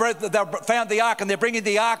time they found the ark and they're bringing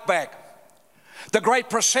the ark back. The great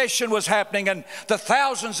procession was happening and the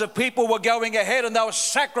thousands of people were going ahead and they were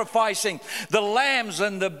sacrificing the lambs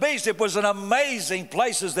and the beasts. It was an amazing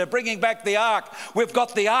place as they're bringing back the ark. We've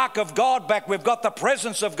got the ark of God back. We've got the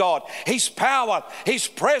presence of God, his power, his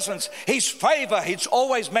presence, his favor. It's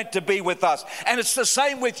always meant to be with us. And it's the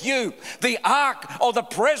same with you. The ark or the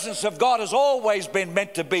presence of God has always been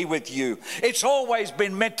meant to be with you. It's always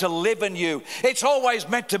been meant to live in you. It's always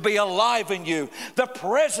meant to be alive in you. The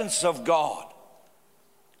presence of God.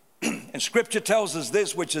 And scripture tells us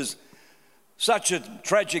this, which is such a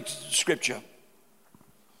tragic scripture.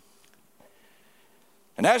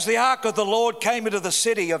 And as the ark of the Lord came into the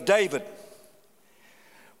city of David,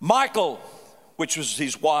 Michal, which was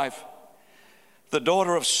his wife, the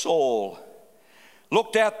daughter of Saul,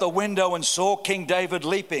 looked out the window and saw King David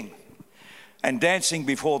leaping and dancing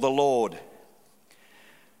before the Lord.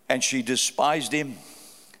 And she despised him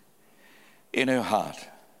in her heart.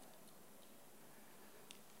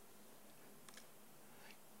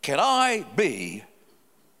 Can I be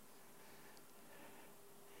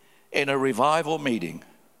in a revival meeting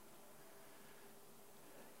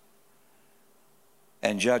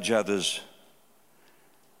and judge others'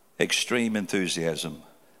 extreme enthusiasm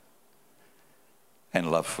and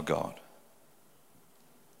love for God?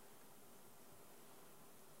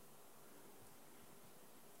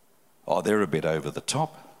 Oh, they're a bit over the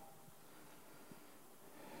top.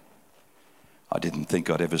 I didn't think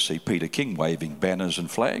I'd ever see Peter King waving banners and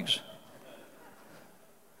flags.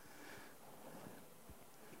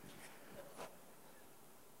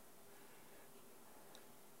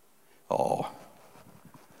 Oh,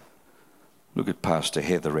 look at Pastor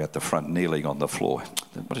Heather out the front kneeling on the floor.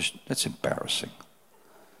 That's embarrassing.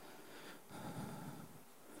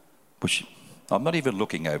 I'm not even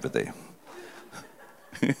looking over there.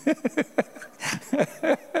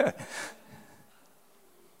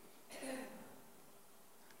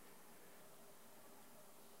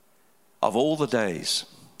 Of all the days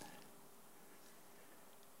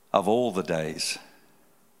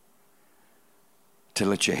to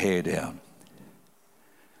let your hair down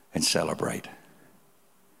and celebrate,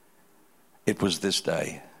 it was this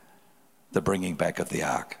day, the bringing back of the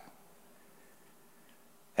ark.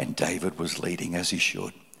 And David was leading as he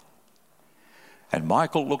should. And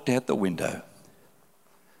Michal looked out the window,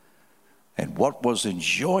 and what was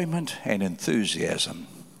enjoyment and enthusiasm,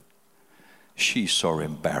 she saw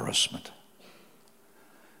embarrassment.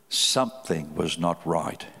 Something was not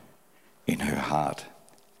right in her heart.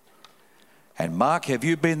 And Mark, have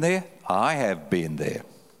you been there? I have been there.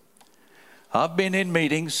 I've been in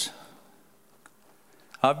meetings.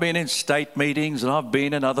 I've been in state meetings, and I've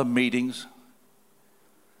been in other meetings.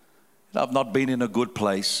 And I've not been in a good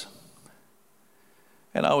place.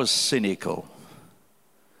 And I was cynical.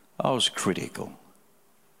 I was critical.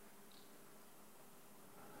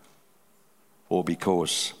 Or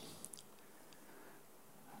because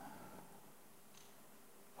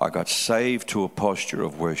I got saved to a posture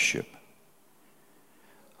of worship.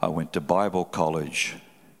 I went to Bible college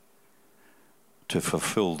to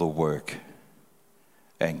fulfill the work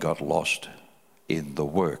and got lost in the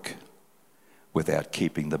work without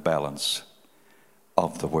keeping the balance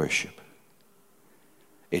of the worship.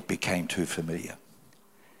 It became too familiar.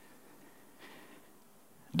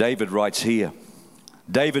 David writes here,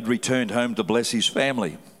 David returned home to bless his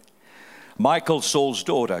family. Michal, Saul's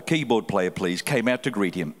daughter, keyboard player please, came out to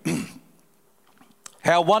greet him.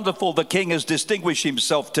 How wonderful the king has distinguished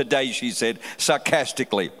himself today, she said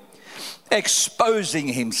sarcastically, exposing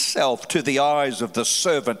himself to the eyes of the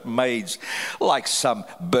servant maids like some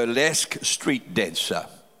burlesque street dancer.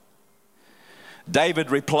 David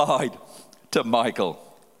replied to Michal,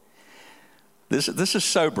 this is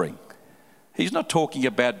sobering. He's not talking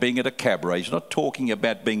about being at a cabaret. He's not talking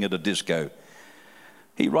about being at a disco.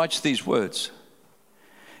 He writes these words,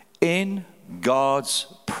 in God's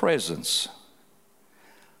presence,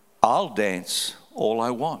 I'll dance all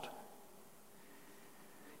I want.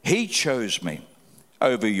 He chose me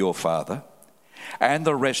over your father and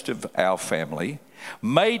the rest of our family,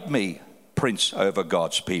 made me prince over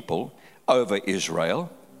God's people, over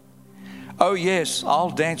Israel. Oh yes, I'll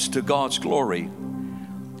dance to God's glory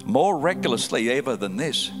more recklessly ever than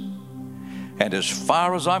this. And as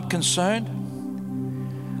far as I'm concerned,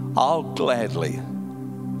 I'll gladly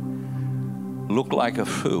look like a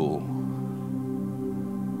fool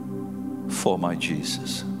for my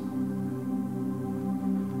Jesus.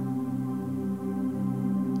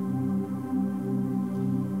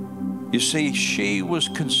 You see, she was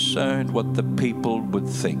concerned what the people would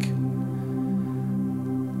think.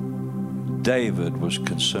 David was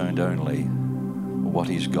concerned only what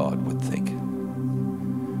his God would think.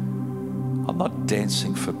 I'm not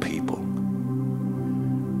dancing for people.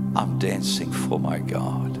 I'm dancing for my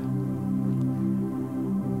God.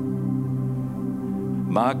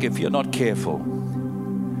 Mark, if you're not careful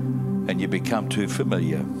and you become too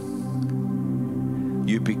familiar,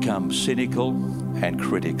 you become cynical and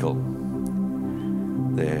critical.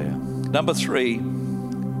 There. Number 3,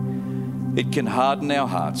 it can harden our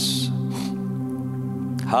hearts.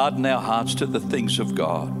 Harden our hearts to the things of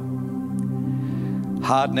God.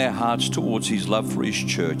 Harden our hearts towards His love for His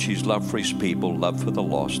church, His love for His people, love for the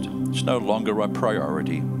lost. It's no longer a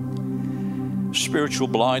priority. Spiritual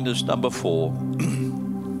blindness, number 4.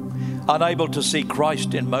 Unable to see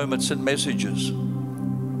Christ in moments and messages.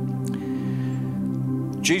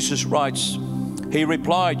 Jesus writes, He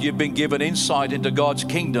replied, you've been given insight into God's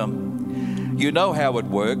kingdom. You know how it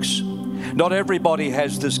works. Not everybody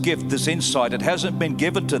has this gift, this insight. It hasn't been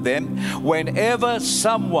given to them. Whenever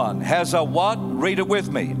someone has a what? Read it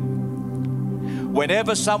with me.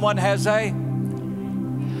 Whenever someone has a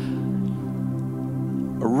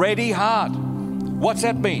ready heart. What's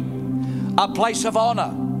that mean? A place of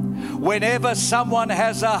honor. Whenever someone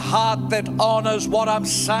has a heart that honors what I'm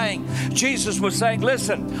saying. Jesus was saying,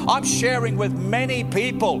 listen, I'm sharing with many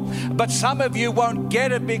people, but some of you won't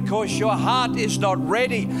get it because your heart is not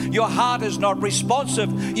ready. Your heart is not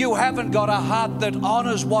responsive. You haven't got a heart that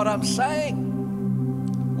honors what I'm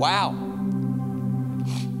saying. Wow.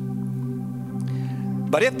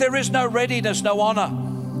 But if there is no readiness, no honor,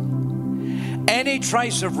 any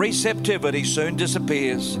trace of receptivity soon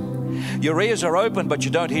disappears. Your ears are open, but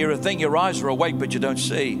you don't hear a thing. Your eyes are awake, but you don't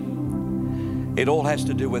see. It all has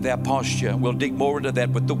to do with our posture. We'll dig more into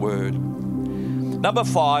that with the Word. Number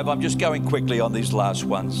 5, I'm just going quickly on these last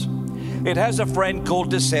ones. It has a friend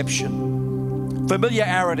called deception.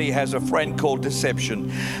 Familiarity has a friend called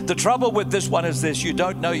deception. The trouble with this one is this: you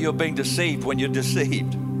don't know you're being deceived when you're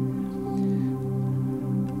deceived.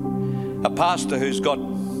 A pastor who's got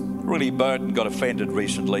really burnt and got offended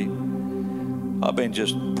recently, I've been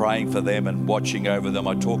just praying for them and watching over them.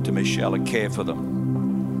 I talk to Michelle and care for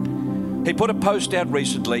them. He put a post out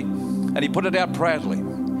recently, and he put it out proudly.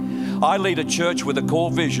 I lead a church with a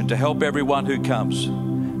core vision to help everyone who comes,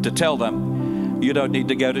 to tell them you don't need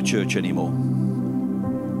to go to church anymore.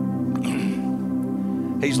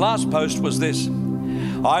 His last post was this: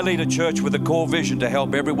 I lead a church with a core vision to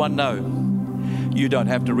help everyone know you don't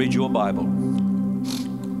have to read your Bible.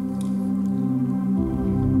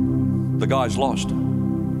 The guy's lost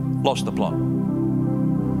the plot.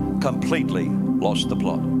 Completely lost the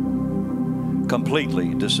plot.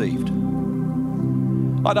 Completely deceived.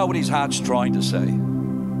 I know what his heart's trying to say,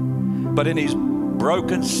 but in his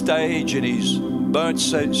broken stage, in his burnt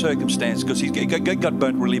circumstance, because he got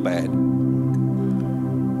burnt really bad,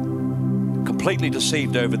 completely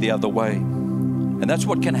deceived over the other way. And that's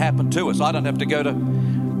what can happen to us. I don't have to go to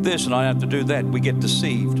this and I don't have to do that. We get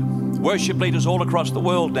deceived. Worship leaders all across the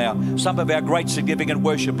world now, some of our great significant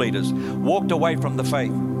worship leaders walked away from the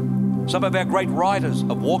faith. Some of our great writers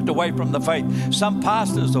have walked away from the faith. Some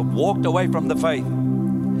pastors have walked away from the faith.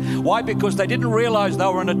 Why? Because they didn't realize they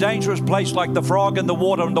were in a dangerous place like the frog in the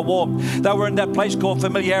water and the walk. They were in that place called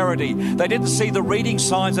familiarity. They didn't see the reading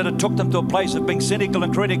signs that it took them to a place of being cynical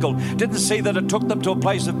and critical. Didn't see that it took them to a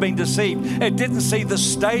place of being deceived. It didn't see the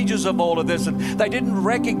stages of all of this. And they didn't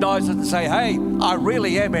recognize it and say, hey, I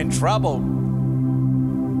really am in trouble.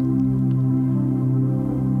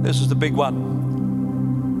 This is the big one.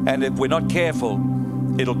 And if we're not careful,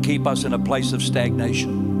 it'll keep us in a place of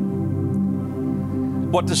stagnation.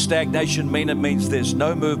 What does stagnation mean? It means there's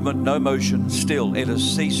no movement, no motion. Still, it has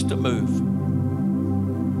ceased to move.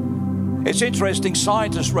 It's interesting.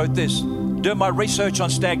 Scientists wrote this. Doing my research on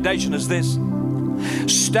stagnation is this: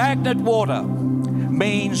 stagnant water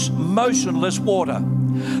means motionless water,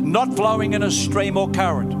 not flowing in a stream or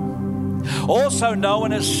current. Also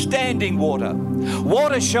known as standing water.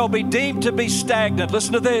 Water shall be deemed to be stagnant.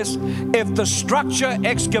 Listen to this: if the structure,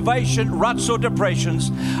 excavation, ruts or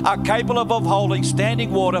depressions are capable of holding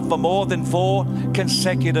standing water for more than 4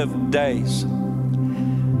 consecutive days.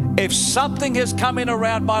 If something has come in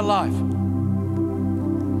around my life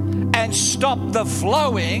and stopped the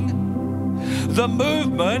flowing, the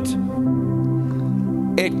movement,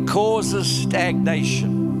 it causes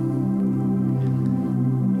stagnation.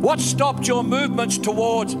 What stopped your movements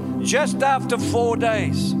towards just after 4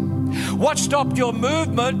 days? What stopped your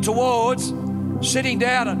movement towards sitting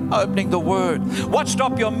down and opening the Word? What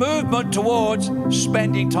stopped your movement towards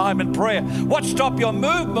spending time in prayer? What stopped your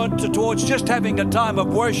movement towards just having a time of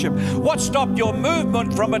worship? What stopped your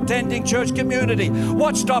movement from attending church community?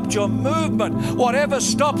 What stopped your movement? Whatever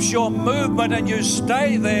stops your movement and you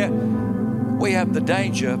stay there, we have the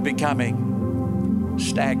danger of becoming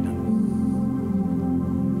stagnant.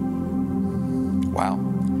 Wow.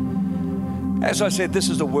 As I said, this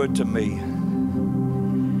is a word to me.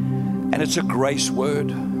 And it's a grace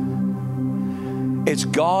word. It's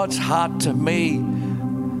God's heart to me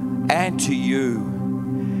and to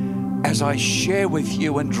you as I share with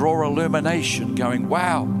you and draw illumination, going,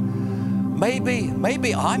 wow, maybe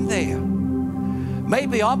I'm there.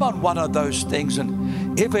 Maybe I'm on one of those things.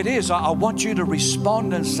 And if it is, I want you to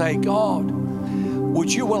respond and say, God,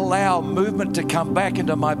 would you allow movement to come back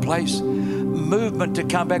into my place? Movement to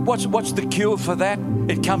come back. What's the cure for that?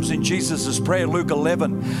 It comes in Jesus' prayer, Luke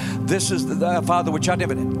 11. This is the Father which art in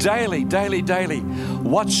heaven. Daily.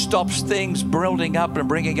 What stops things building up and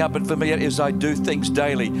bringing up and familiar is I do things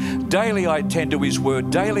daily. Daily I attend to His Word.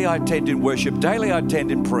 Daily I attend in worship. Daily I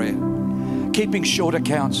attend in prayer. Keeping short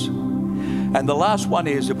accounts. And the last one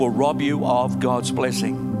is it will rob you of God's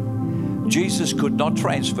blessing. Jesus could not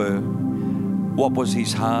transfer what was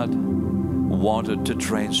His heart wanted to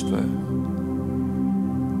transfer.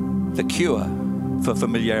 The cure for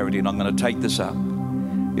familiarity, and I'm going to take this up,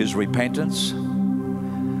 is repentance,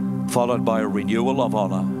 followed by a renewal of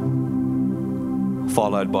honor,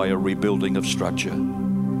 followed by a rebuilding of structure.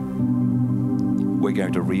 We're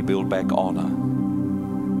going to rebuild back honor.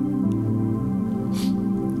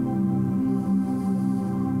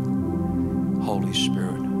 Holy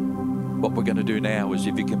Spirit. What we're going to do now is,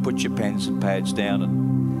 if you can put your pens and pads down,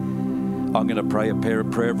 and I'm going to pray a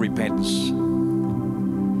prayer of repentance.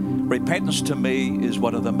 Repentance to me is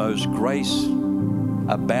one of the most grace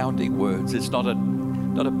abounding words. It's not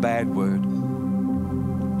a bad word.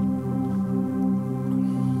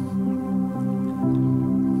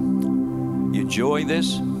 You enjoying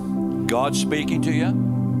this? God speaking to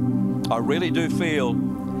you? I really do feel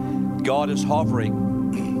God is hovering.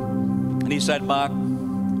 And he said, Mark,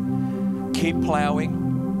 keep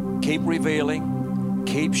plowing, keep revealing,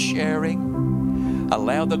 keep sharing.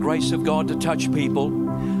 Allow the grace of God to touch people.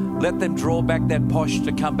 Let them draw back that posture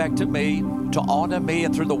to come back to me, to honor me,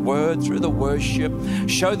 and through the word, through the worship,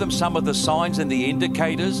 show them some of the signs and the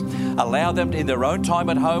indicators. Allow them in their own time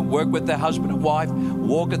at home, work with their husband and wife,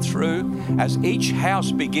 walk it through as each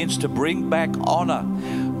house begins to bring back honor.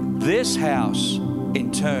 This house,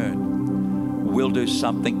 in turn, will do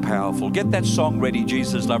something powerful. Get that song ready,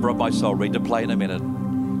 Jesus, Lover of My Soul, ready to play in a minute.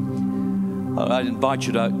 I invite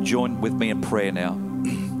you to join with me in prayer now.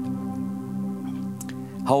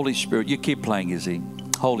 Holy Spirit, you keep playing, Izzy.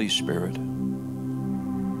 Holy Spirit.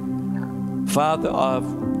 Father,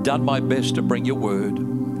 I've done my best to bring your word.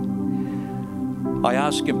 I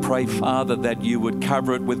ask and pray, Father, that you would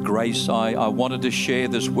cover it with grace. I wanted to share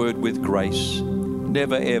this word with grace.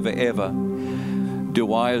 Never, ever, ever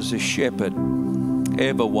do I as a shepherd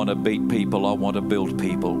ever want to beat people. I want to build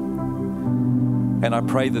people. And I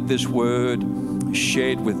pray that this word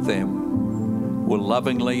shared with them will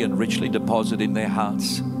lovingly and richly deposit in their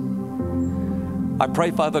hearts. I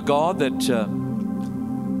pray, Father God, that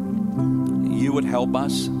you would help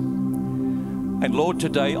us. And Lord,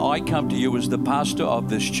 today I come to you as the pastor of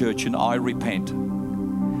this church, and I repent.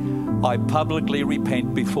 I publicly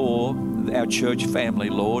repent before our church family,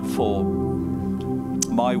 Lord, for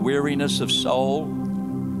my weariness of soul,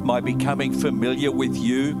 my becoming familiar with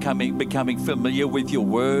you, becoming familiar with your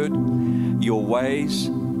word, your ways.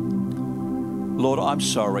 Lord, I'm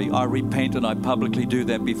sorry. I repent, and I publicly do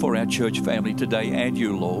that before our church family today and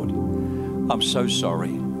you, Lord. I'm so sorry.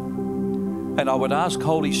 And I would ask,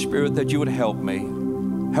 Holy Spirit, that you would help me.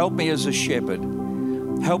 Help me as a shepherd.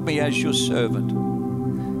 Help me as your servant.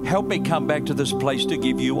 Help me come back to this place to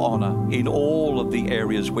give you honor in all of the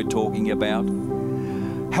areas we're talking about.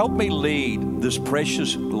 Help me lead this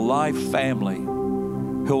precious life family,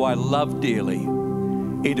 who I love dearly,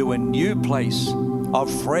 into a new place of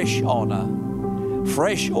fresh honor,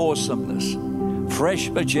 fresh awesomeness, fresh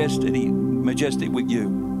majesty with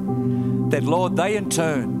you. That, Lord, they in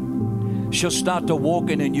turn shall start to walk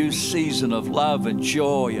in a new season of love and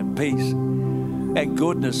joy and peace and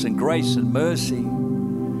goodness and grace and mercy,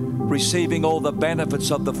 receiving all the benefits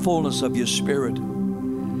of the fullness of your Spirit.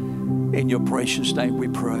 In your precious name we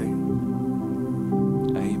pray.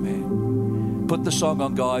 Amen. Put the song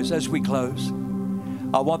on, guys, as we close.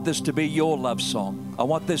 I want this to be your love song. I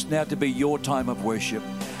want this now to be your time of worship.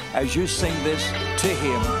 As you sing this to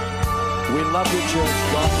him, we love you, church.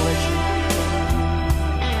 God bless you.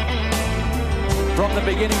 From the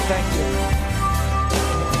beginning, thank you.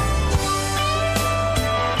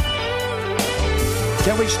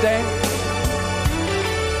 Can we stand?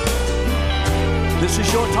 This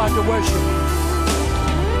is your time to worship.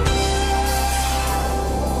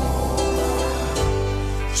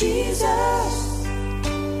 Jesus,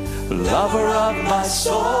 lover of my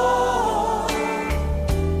soul.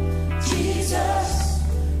 Jesus,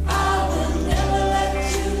 I will never let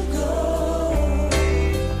you go.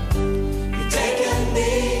 You've taken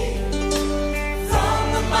me from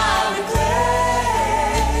the miry clay.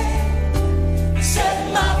 You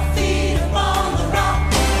set my feet upon the rock.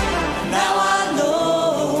 Now I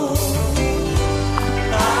know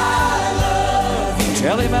I love you.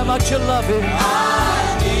 Tell him how much you love him. I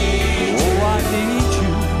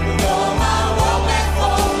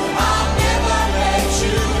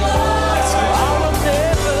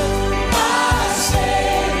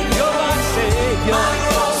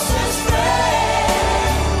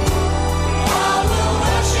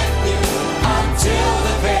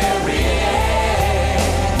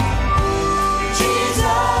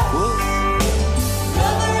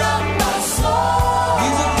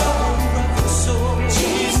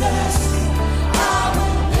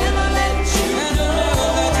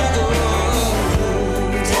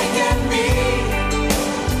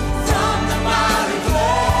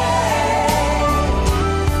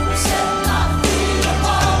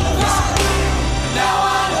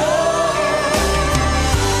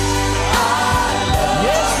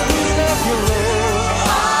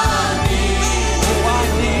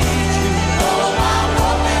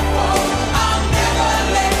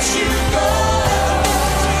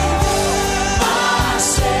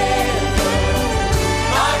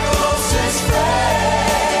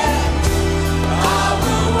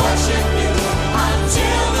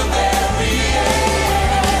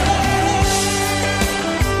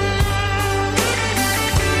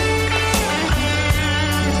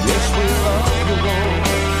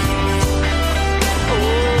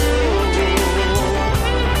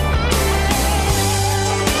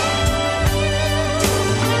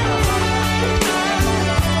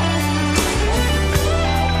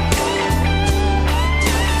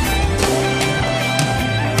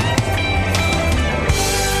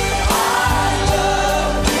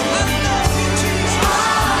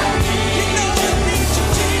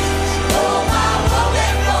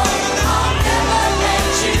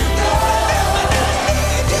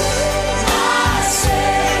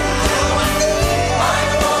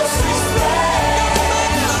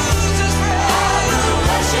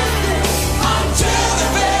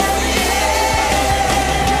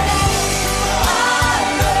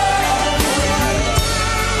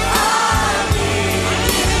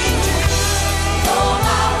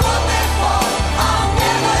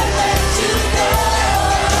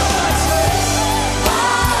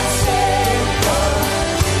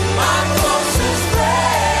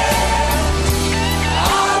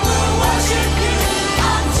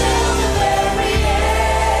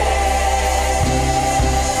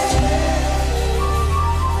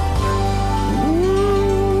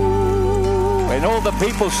And all the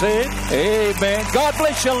people said, amen. God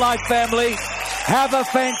bless your life, family. Have a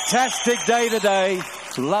fantastic day today.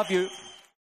 Love you.